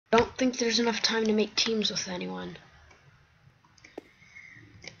think there's enough time to make teams with anyone.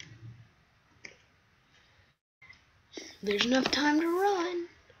 There's enough time to run.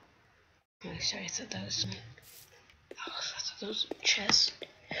 Oh, sorry, I thought that was something. Oh, I thought that was a chest.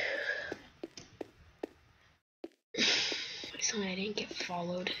 Something I didn't get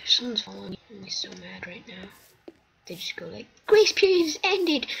followed. If someone's following me, I'm so mad right now. They just go like, grace period is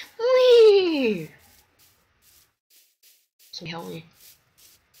ended. Whee! Somebody help me.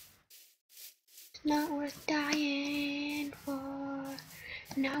 It's not worth dying for.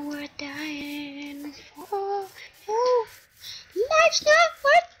 Not worth dying for. No, life's not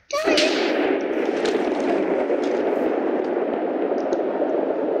worth dying.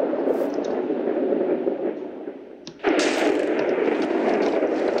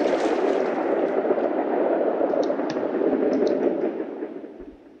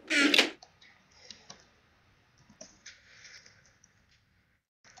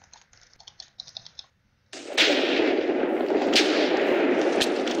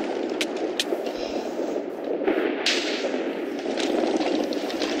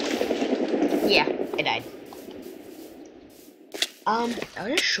 Yeah, I died. That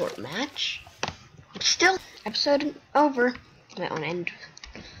was a short match. But still, episode over. Might want to end.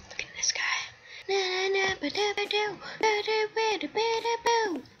 Look at this guy.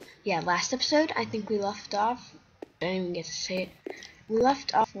 Yeah, last episode, I think we left off. I didn't even get to say it. We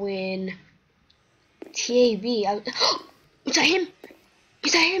left off when TAB. Is that him?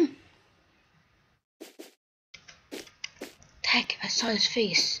 Is that him? Heck, I saw his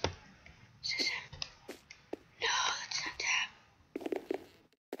face. Is this him? No, that's not Tab.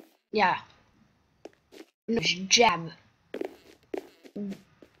 Yeah. No, it's Jab.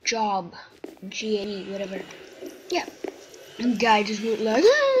 Job. G-A-E, whatever. Yeah. The guy just went like,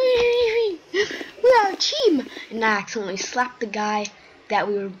 we are a team! And I accidentally slapped the guy that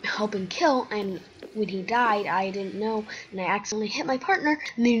we were helping kill, and when he died, I didn't know, and I accidentally hit my partner,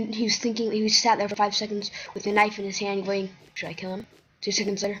 and then he was thinking, he was sat there for 5 seconds with a knife in his hand going, should I kill him? 2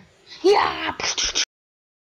 seconds later, yeah!